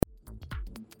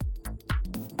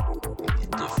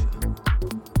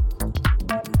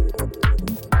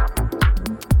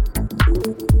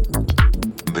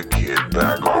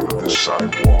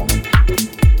sidewalk.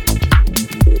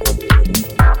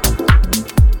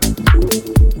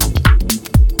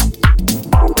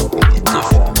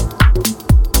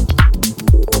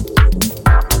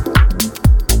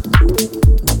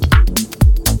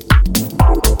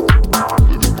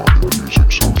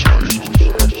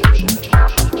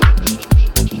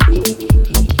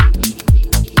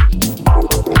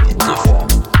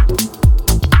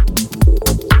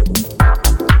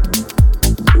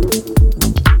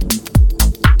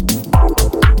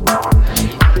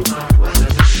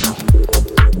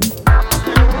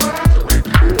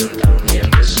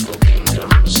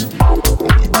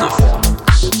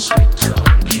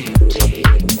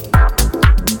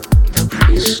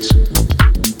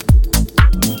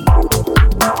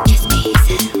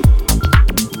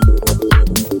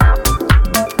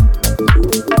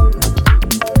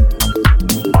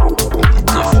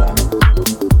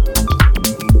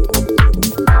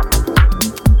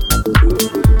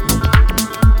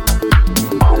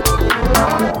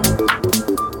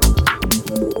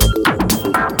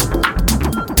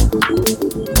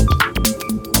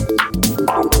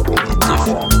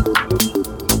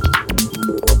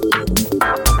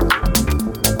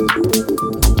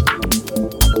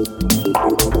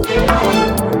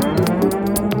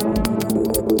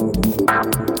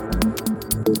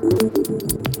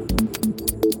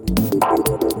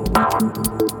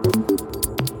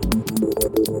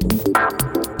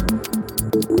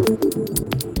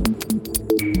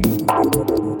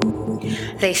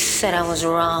 They said I was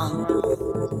wrong.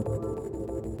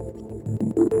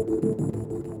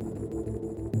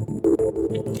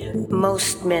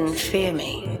 Most men fear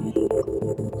me.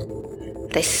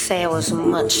 They say I was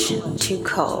much too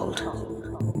cold.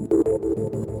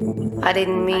 I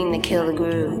didn't mean to kill the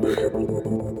groove,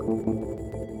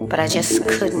 but I just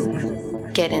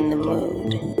couldn't get in the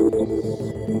mood.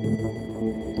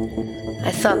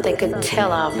 I thought they could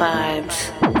tell our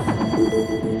vibes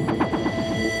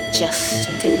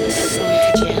just didn't seem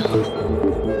to gel.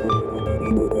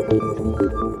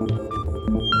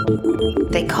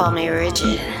 They call me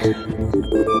rigid,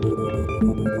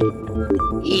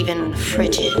 even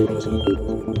frigid.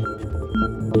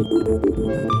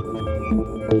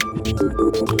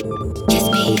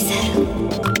 Just peace.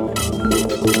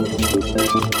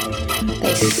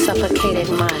 They suffocated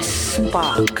my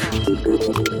spark.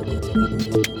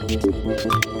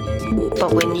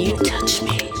 But when you touch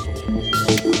me,